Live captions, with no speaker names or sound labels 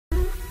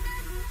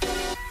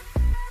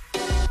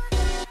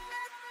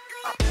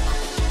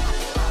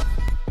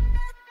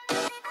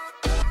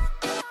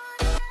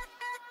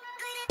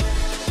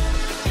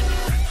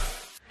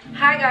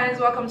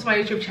guys, welcome to my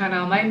YouTube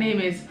channel. My name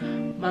is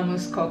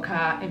Mamus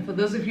Koka, and for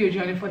those of you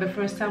joining for the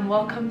first time,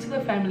 welcome to the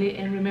family,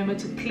 and remember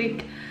to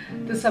click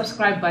the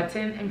subscribe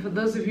button. And for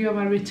those of you who are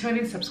my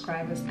returning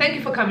subscribers, thank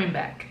you for coming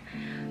back.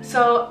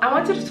 So I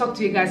wanted to talk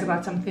to you guys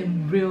about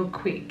something real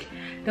quick.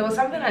 There was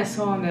something I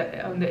saw on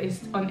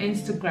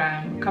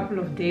Instagram a couple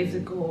of days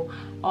ago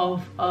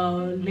of a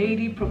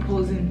lady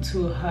proposing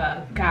to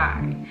her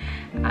guy.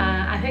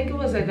 I think it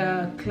was at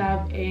a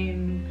club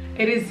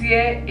it is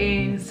here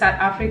in South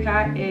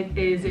Africa. It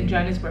is in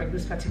Johannesburg,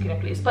 this particular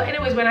place. But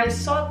anyways, when I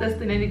saw this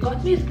thing, and it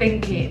got me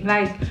thinking,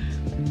 like,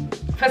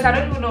 first, I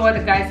don't even know what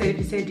the guy said, if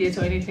he said yes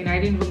or anything. I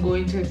didn't even go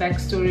into a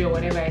backstory or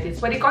whatever it is.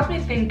 But it got me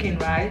thinking,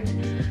 right?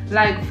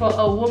 Like, for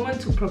a woman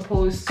to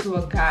propose to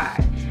a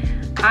guy,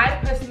 I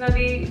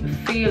personally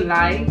feel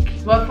like,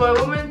 well, for a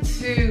woman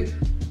to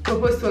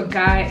propose to a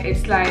guy,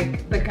 it's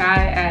like the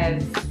guy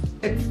as,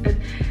 it's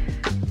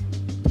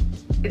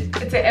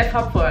an F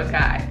up for a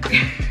guy.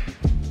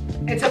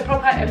 It's a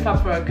proper F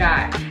up for a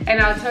guy.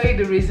 And I'll tell you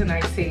the reason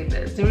I say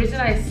this. The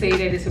reason I say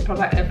that it's a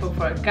proper F up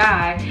for a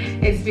guy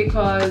is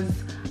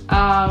because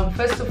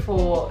first of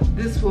all,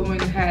 this woman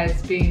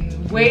has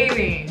been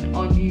waiting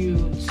on you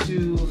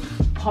to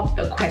pop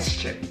the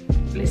question.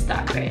 Let's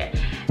start there.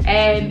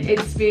 And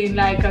it's been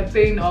like a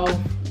thing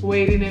of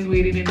waiting and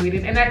waiting and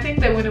waiting. And I think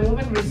that when a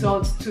woman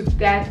resorts to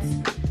that,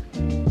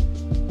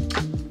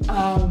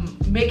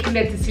 making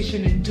that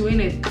decision and doing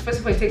it, first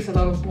of all, it takes a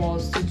lot of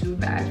balls to do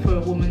that for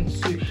a woman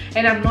to.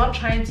 And I'm not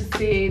trying to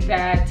say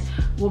that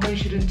women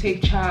shouldn't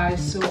take charge.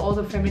 So all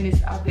the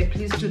feminists out there,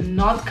 please do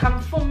not come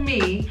for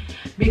me,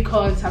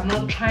 because I'm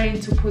not trying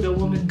to put a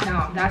woman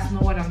down. That's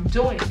not what I'm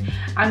doing.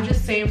 I'm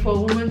just saying, for a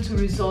woman to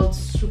resort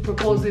to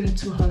proposing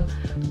to her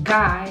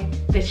guy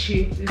that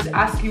she is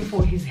asking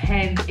for his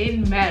hand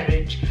in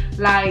marriage,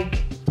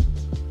 like,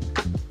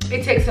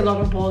 it takes a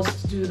lot of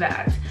balls to do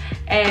that.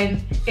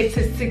 And it's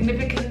a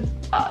significant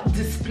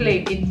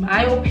display, in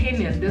my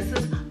opinion. This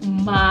is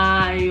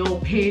my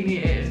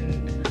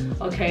opinion,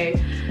 okay?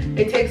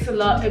 It takes a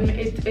lot.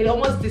 It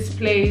almost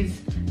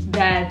displays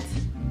that.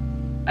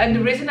 And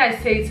the reason I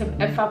say it's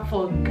an F up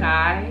for a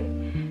guy,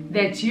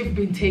 that you've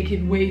been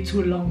taking way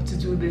too long to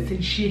do this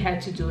and she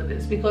had to do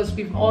this, because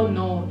we've all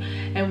known,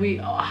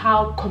 and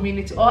how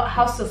community or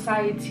how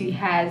society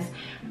has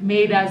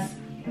made us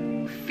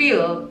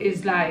feel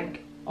is like,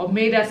 or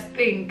made us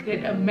think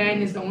that a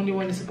man is the only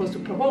one who's supposed to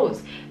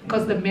propose,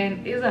 because the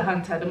man is a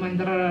hunter, the man,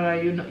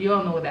 you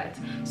all know that.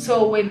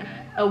 So when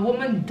a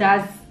woman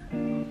does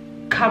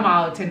come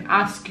out and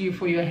ask you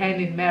for your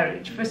hand in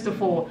marriage, first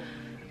of all,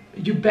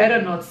 you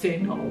better not say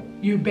no.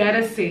 You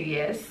better say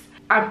yes.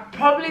 I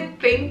probably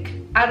think,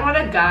 I'm not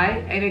a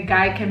guy, and a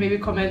guy can maybe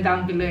comment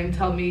down below and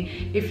tell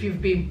me if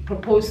you've been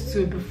proposed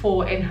to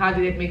before and how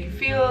did it make you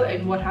feel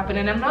and what happened.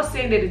 And I'm not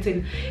saying that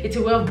it's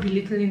a way of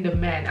belittling the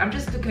man. I'm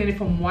just looking at it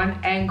from one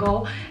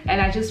angle,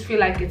 and I just feel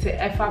like it's an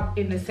F up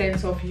in the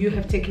sense of, you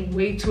have taken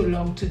way too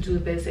long to do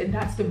this, and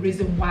that's the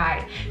reason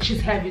why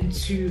she's having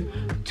to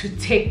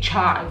take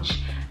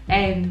charge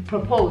and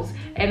propose.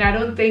 And I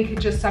don't think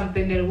it's just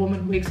something that a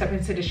woman wakes up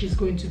and says that she's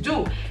going to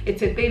do.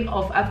 It's a thing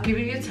of, I've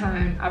given you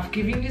time, I've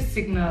given you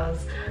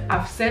signals,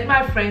 I've sent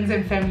my friends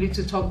and family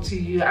to talk to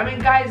you. I mean,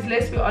 guys,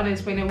 let's be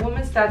honest, when your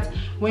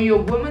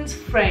woman's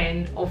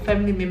friend or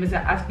family members are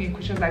asking you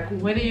questions like,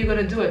 when are you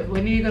gonna do it?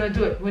 When are you gonna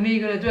do it? When are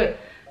you gonna do it?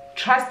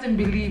 Trust and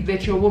believe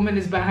that your woman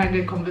is behind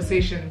the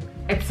conversation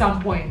at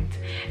some point,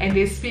 and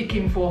they're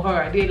speaking for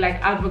her. They're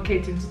like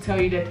advocating to tell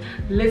you that,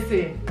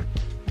 listen,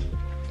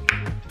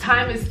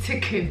 time is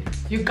ticking.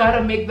 You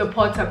gotta make the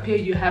pot appear.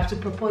 You have to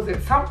propose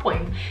at some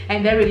point.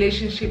 And that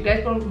relationship,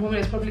 that woman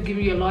is probably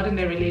giving you a lot in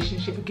their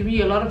relationship, giving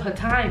you a lot of her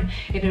time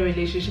in a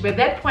relationship. At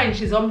that point,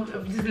 she's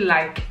obviously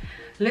like,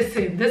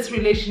 listen, this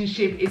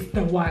relationship is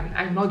the one.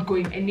 I'm not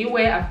going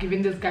anywhere. I've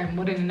given this guy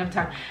more than enough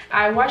time.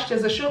 I watched,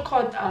 there's a show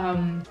called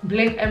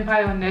Blank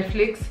Empire on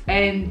Netflix,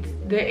 and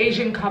the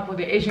Asian couple,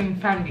 the Asian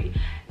family.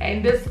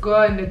 And this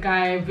girl and the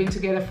guy have been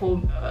together for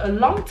a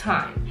long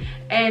time.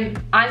 And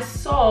I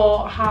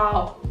saw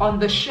how on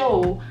the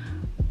show,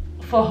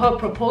 for her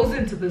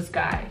proposing to this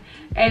guy,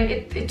 and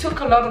it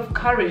took a lot of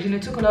courage, and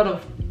it took a lot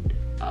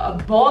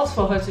of balls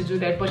for her to do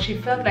that, but she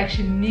felt like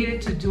she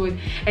needed to do it,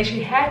 and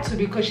she had to,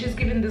 because she's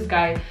given this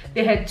guy,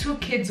 they had 2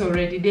 kids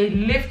already, they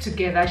lived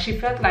together. She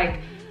felt like,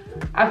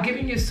 I've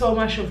given you so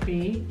much of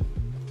me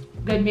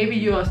that maybe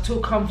you are too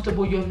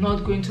comfortable, you're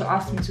not going to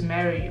ask me to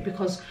marry you,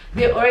 because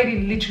they're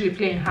already literally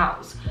playing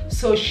house.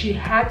 So she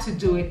had to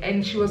do it.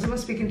 And she was even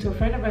speaking to a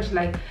friend of hers,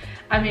 like,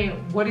 I mean,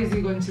 what is he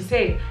going to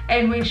say?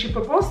 And when she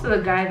proposed to the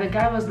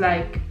guy was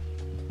like,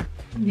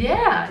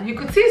 yeah, you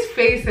could see his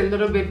face a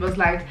little bit, was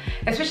like,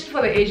 especially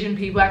for the Asian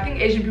people. I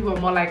think Asian people are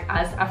more like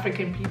us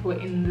African people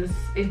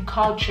in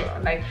culture.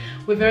 Like,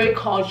 we're very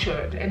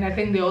cultured, and I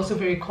think they're also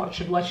very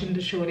cultured. Watching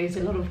the show, there's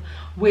a lot of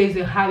ways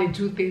of how they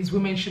do things.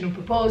 Women shouldn't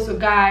propose to a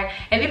guy,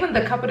 and even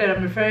the couple that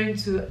I'm referring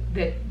to,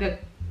 that the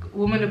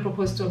woman who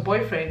proposed to a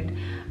boyfriend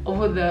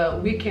over the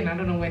weekend, I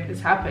don't know when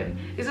this happened,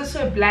 is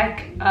also a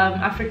black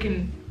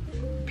African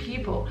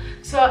people.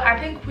 So I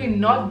think we're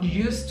not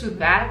used to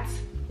that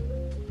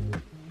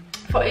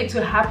for it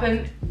to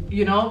happen,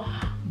 you know.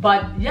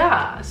 But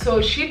yeah,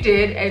 so she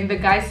did, and the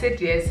guy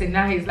said yes, and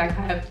now he's like,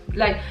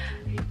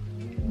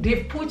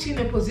 they've put you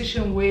in a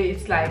position where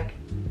it's like,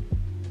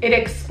 it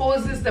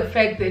exposes the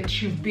fact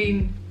that you've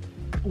been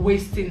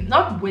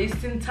not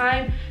wasting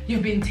time,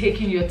 you've been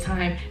taking your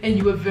time, and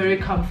you were very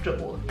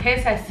comfortable.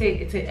 Hence I say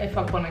it's an F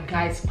up on a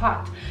guy's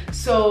part.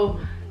 So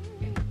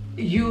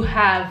you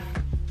have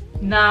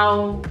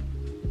now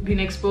been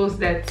exposed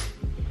that,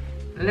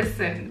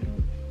 listen,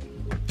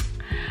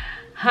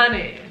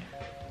 honey,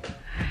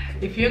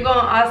 if you're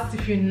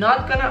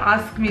not gonna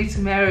ask me to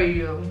marry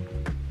you,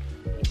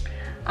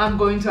 I'm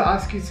going to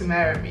ask you to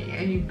marry me,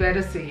 and you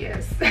better say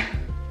yes.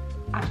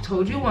 I've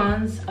told you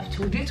once, I've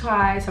told you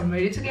twice, I'm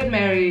ready to get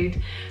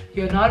married.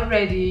 You're not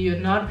ready,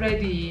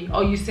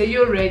 or you say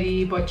you're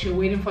ready, but you're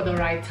waiting for the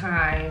right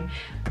time.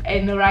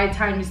 And the right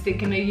time is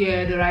taking a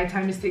year, the right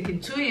time is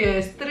taking 2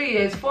 years, 3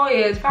 years, 4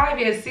 years, 5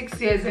 years,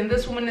 6 years, and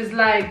this woman is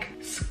like,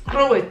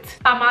 screw it,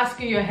 I'm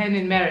asking your hand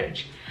in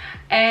marriage.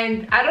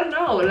 And I don't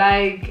know,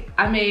 like,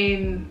 I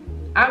mean,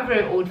 I'm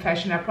very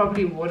old-fashioned. I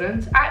probably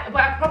wouldn't,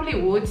 but I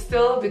probably would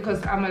still,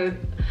 because I'm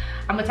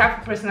a type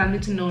of person I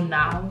need to know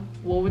now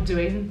what we're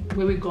doing,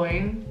 where we're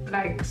going.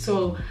 Like,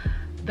 so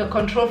the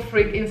control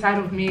freak inside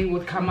of me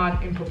would come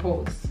out and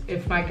propose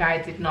if my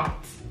guy did not.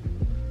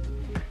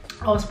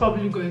 I was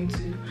probably going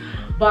to.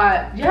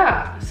 But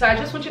yeah, so I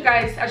just wanted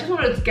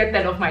to get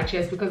that off my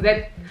chest, because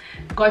that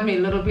got me a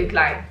little bit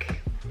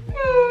like,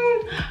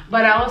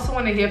 But I also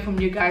want to hear from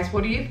you guys.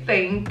 What do you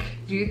think?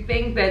 Do you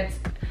think that,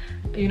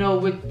 you know,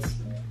 with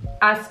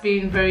us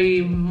being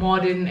very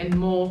modern and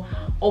more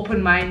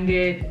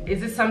open-minded,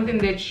 is it something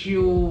that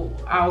you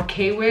are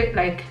okay with?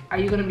 Like, are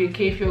you gonna be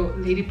okay if your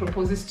lady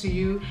proposes to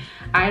you?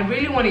 I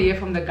really want to hear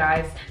from the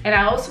guys, and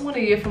I also want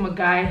to hear from a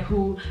guy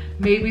who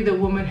maybe the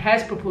woman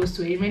has proposed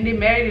to him and they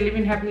married,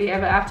 living happily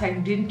ever after,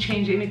 and didn't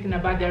change anything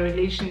about their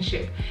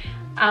relationship.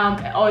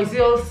 Or is it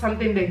also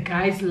something that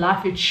guys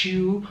laugh at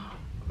you?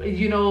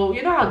 You know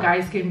how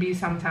guys can be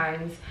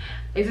sometimes.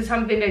 Is it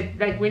something that,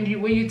 like, when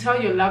you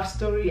tell your love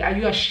story, are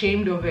you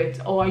ashamed of it,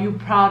 or are you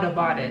proud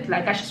about it?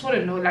 Like, I just want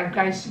to know. Like,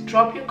 guys,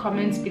 drop your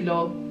comments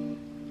below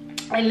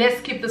and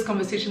let's keep this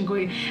conversation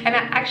going. And I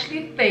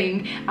actually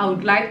think I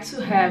would like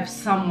to have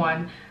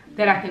someone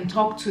that I can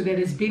talk to that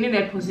has been in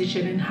that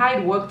position and how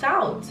it worked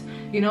out,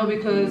 you know,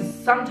 because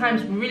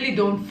sometimes we really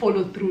don't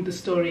follow through the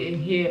story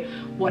and hear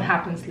what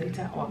happens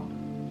later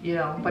on, you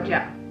know. But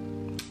yeah,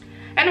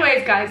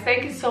 anyways guys,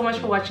 thank you so much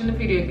for watching the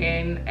video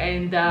again,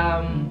 and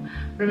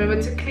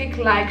remember to click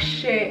like,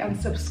 share and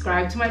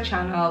subscribe to my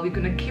channel. We're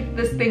gonna keep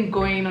this thing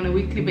going on a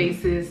weekly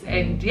basis,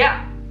 and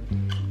yeah,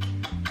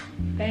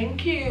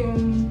 thank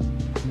you.